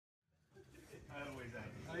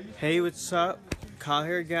Hey, what's up? Kyle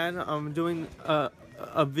here again. I'm doing a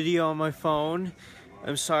video on my phone.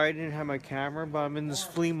 I'm sorry I didn't have my camera, but I'm in this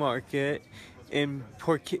flea market in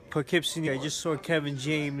Poughkeepsie. I just saw Kevin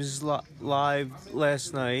James live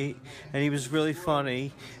last night, and he was really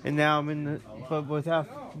funny. And now I'm in the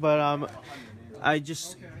I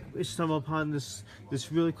just stumbled upon this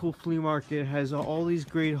really cool flea market. It has all these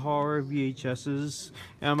great horror VHSs,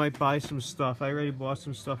 and I might buy some stuff. I already bought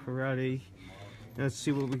some stuff already. Let's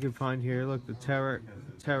see what we can find here. Look, the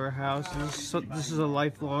Terror House. This is a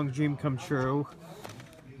lifelong dream come true.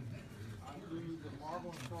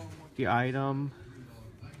 The Item.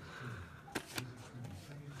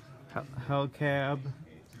 Hellcab.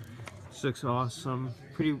 This looks awesome.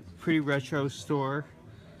 Pretty retro store.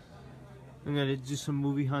 I'm gonna do some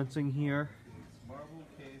movie hunting here.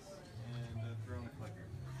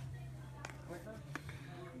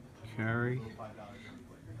 Carrie.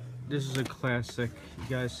 This is a classic. You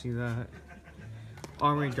guys see that?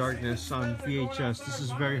 Army of Darkness on VHS. This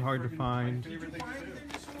is very hard to find.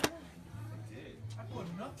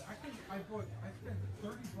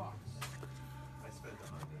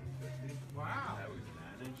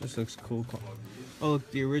 This looks cool. Oh, look,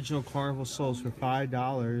 the original Carnival Souls for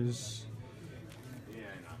 $5.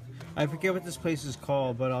 I forget what this place is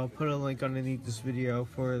called, but I'll put a link underneath this video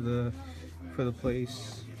for the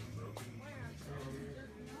place.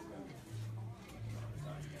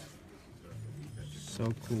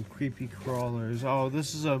 So cool. Creepy Crawlers. Oh,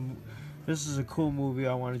 this is a cool movie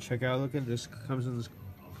I want to check out. Look at this. It comes in this.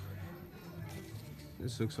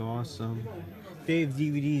 This looks awesome. They have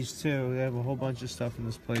DVDs too. They have a whole bunch of stuff in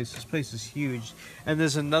this place. This place is huge, and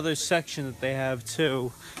there's another section that they have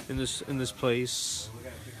too in this place.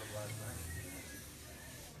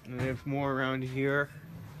 And they have more around here.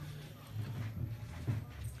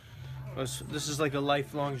 This is like a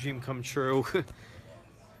lifelong dream come true.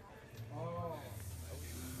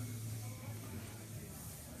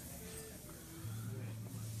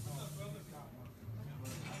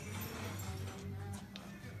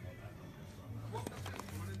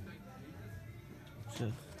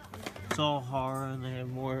 It's all horror, and they have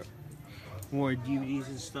more DVDs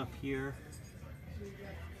and stuff here.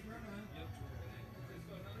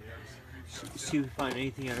 See if we find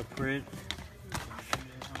anything out of print.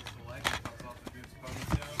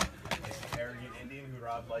 Arrogant Indian who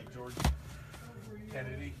robbed like George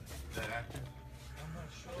Kennedy, that actor.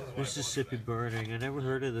 Mississippi Burning. I never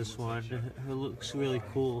heard of this one. It looks really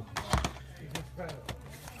cool.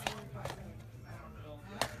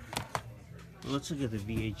 Let's look at the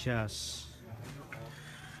VHS.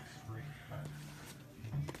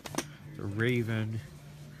 The Raven.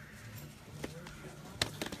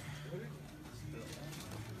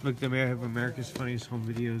 Look, they may have America's Funniest Home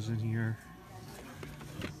Videos in here.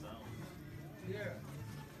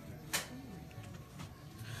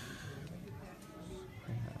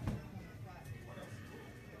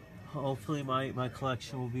 Hopefully my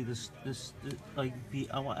collection will be this like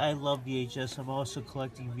I love VHS. I'm also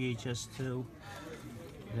collecting VHS too.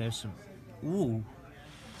 There's some, ooh,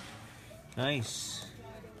 nice.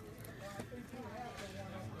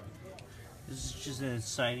 This is just an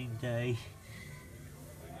exciting day.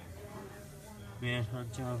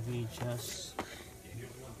 Manhunter on VHS. The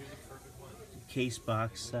case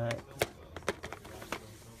box set.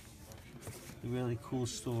 A really cool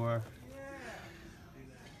store.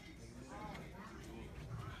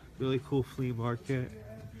 Really cool flea market.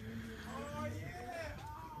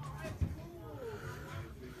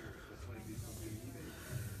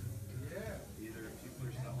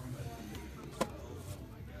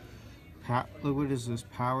 Look, what is this?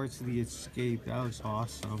 Power to the Escape. That looks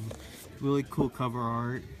awesome. Really cool cover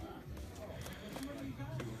art.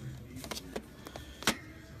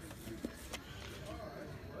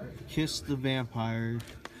 Kiss the Vampire.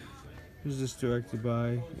 Who's this directed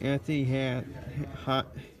by? Anthony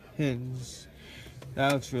Hins.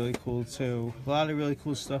 That looks really cool too. A lot of really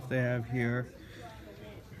cool stuff they have here.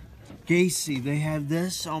 Gacy, they have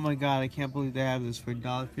this. Oh my god, I can't believe they have this for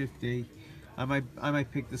 $1.50. I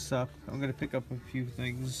might pick this up. I'm gonna pick up a few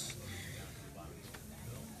things.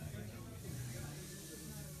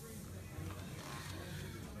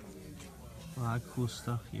 A lot of cool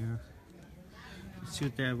stuff here. Let's see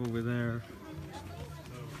what they have over there.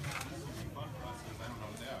 Oh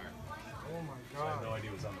my god. I have no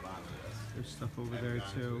idea what's on the bottom of this. There's stuff over there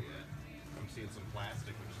too. I'm seeing some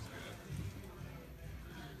plastic, which is good.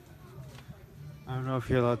 I don't know if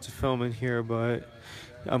you're allowed to film in here, but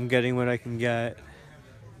I'm getting what I can get.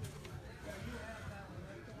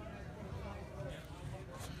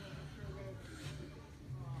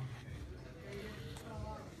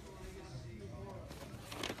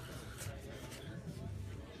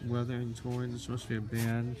 Weather and Torn. This must be a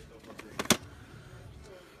band.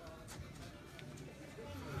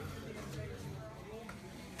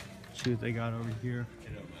 See what they got over here.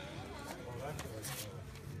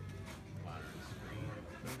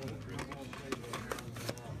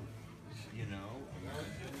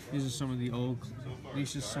 These are some of the old.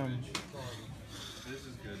 These are some.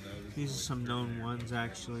 These are some known ones,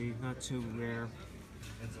 actually, not too rare.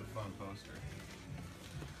 It's a fun poster.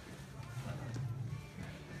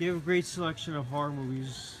 You have a great selection of horror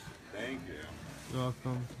movies. Thank you. You're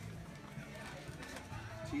welcome.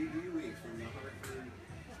 TV Week from the Hartford.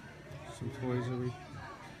 Some toys over here.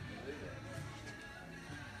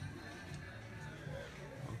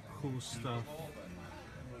 Oh, cool stuff.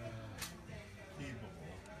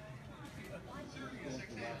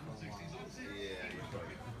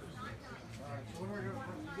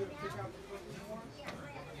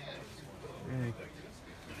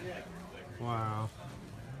 Wow.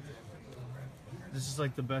 This is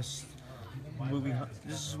like the best movie.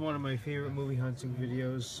 This is one of my favorite movie hunting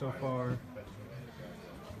videos so far.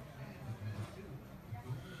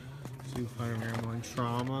 Two Panorama and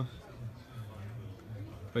Trauma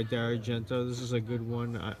by D'Argento. This is a good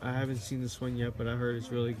one. I haven't seen this one yet, but I heard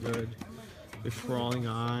it's really good. The Crawling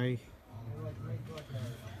Eye.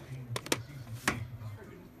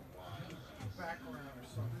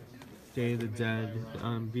 Day of the Dead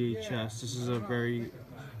on VHS. This is a very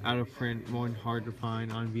out of print one, hard to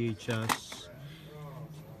find on VHS. I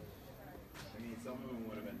mean, some of them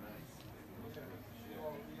would have been nice.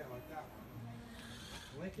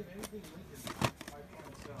 Lincoln, anything Lincoln,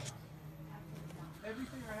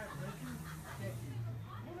 everything I have Lincoln, thank you.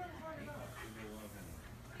 We'll never find enough.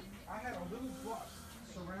 I had a little bust,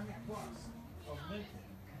 ceramic bust of Lincoln.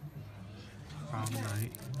 Prom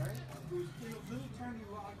night. Right? It was a little tiny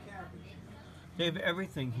log cabin. They have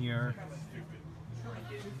everything here.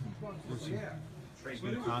 Yeah.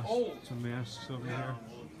 Some masks over here.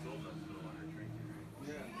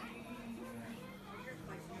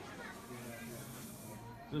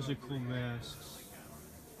 Those are cool masks.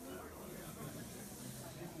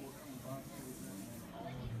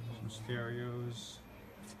 Some stereos.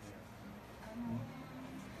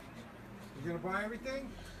 You gonna buy everything?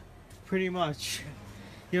 Pretty much.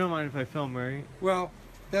 You don't mind if I film, right? Well,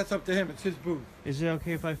 that's up to him. It's his booth. Is it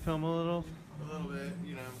okay if I film a little? A little bit,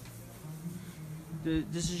 you know.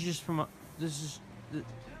 This is just from. This is. It's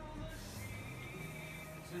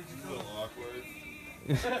a little awkward.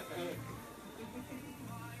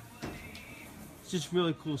 It's just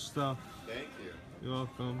really cool stuff. Thank you. You're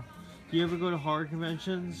welcome. Do you ever go to horror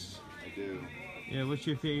conventions? I do. Yeah. What's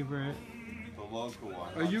your favorite? The local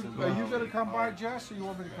one. Are you gonna come by, Jess, or you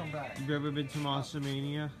want me to come back? Have you ever been to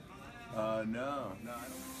Monstermania? No. No, I don't. Not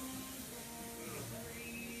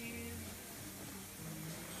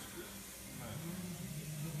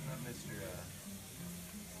Mr.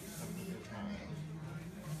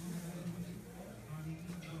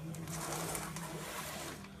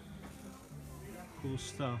 Cool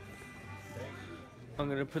stuff. I'm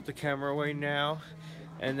gonna put the camera away now,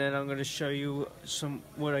 and then I'm gonna show you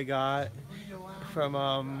what I got from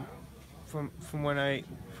when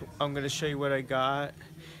I'm gonna show you what I got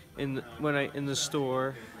in the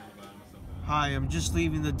store. Hi, I'm just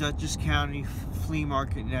leaving the Dutchess County Flea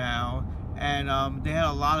Market now, and they had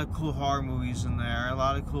a lot of cool horror movies in there, a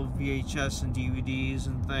lot of cool VHS and DVDs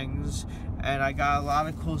and things, and I got a lot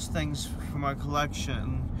of cool things for my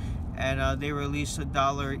collection. And they released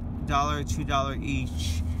 $1 or $2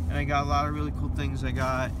 each, and I got a lot of really cool things. I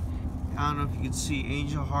got, I don't know if you can see,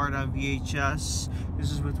 Angel Heart on VHS.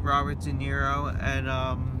 This is with Robert De Niro,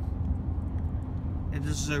 and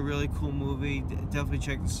this is a really cool movie. Definitely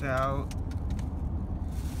check this out.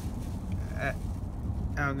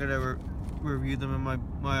 I'm gonna review them in my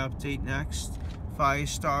update next.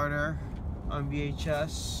 Firestarter on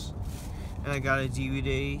VHS, and I got a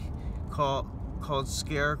DVD called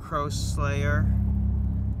Scarecrow Slayer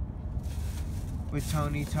with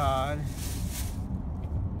Tony Todd.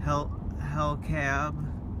 Hell Cab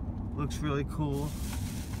looks really cool.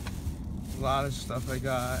 A lot of stuff I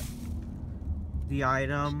got. The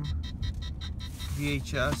Item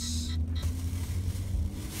VHS.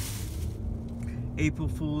 April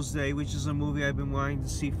Fool's Day, which is a movie I've been wanting to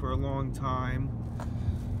see for a long time.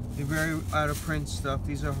 They're very out of print stuff.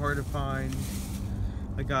 These are hard to find.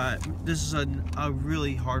 I got, this is a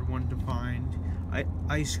really hard one to find.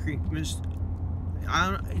 Ice Cream,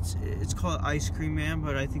 I don't, it's called Ice Cream Man,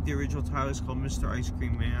 but I think the original title is called Mr. Ice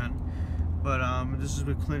Cream Man. But this is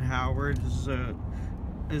with Clint Howard. This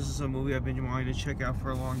is a movie I've been wanting to check out for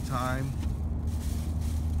a long time.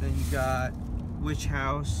 Then you got Witch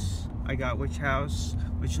House I got Witch House,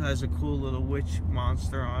 which has a cool little witch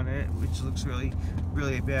monster on it, which looks really,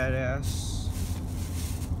 really badass.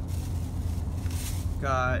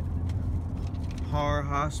 Got Horror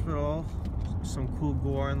Hospital, some cool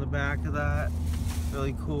gore in the back of that,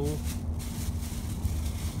 really cool.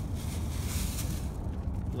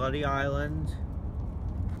 Bloody Island.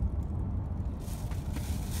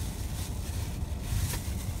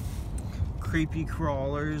 Creepy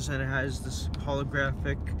Crawlers, and it has this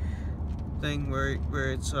holographic thing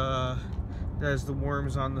where it's it has the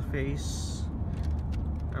worms on the face.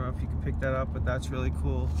 I don't know if you can pick that up, but that's really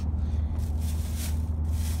cool.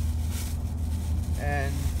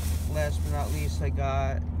 And last but not least, I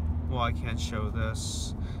got, well, I can't show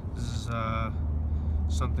this. This is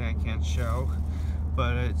something I can't show,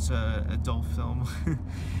 but it's a adult film.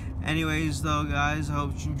 Anyways, though, guys, I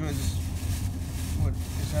hope you enjoyed this. What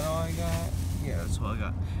is that? All I got? Yeah, that's all I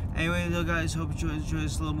got. Anyway, though, guys, hope you enjoyed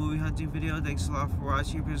this little movie hunting video. Thanks a lot for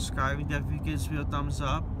watching. If you're subscribing, definitely give this video a thumbs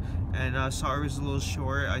up. And sorry it was a little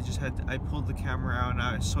short. I pulled the camera out and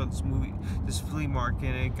I saw this flea market,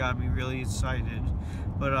 and it got me really excited.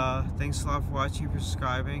 But thanks a lot for watching. If you're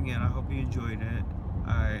subscribing, and I hope you enjoyed it.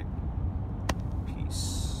 All right.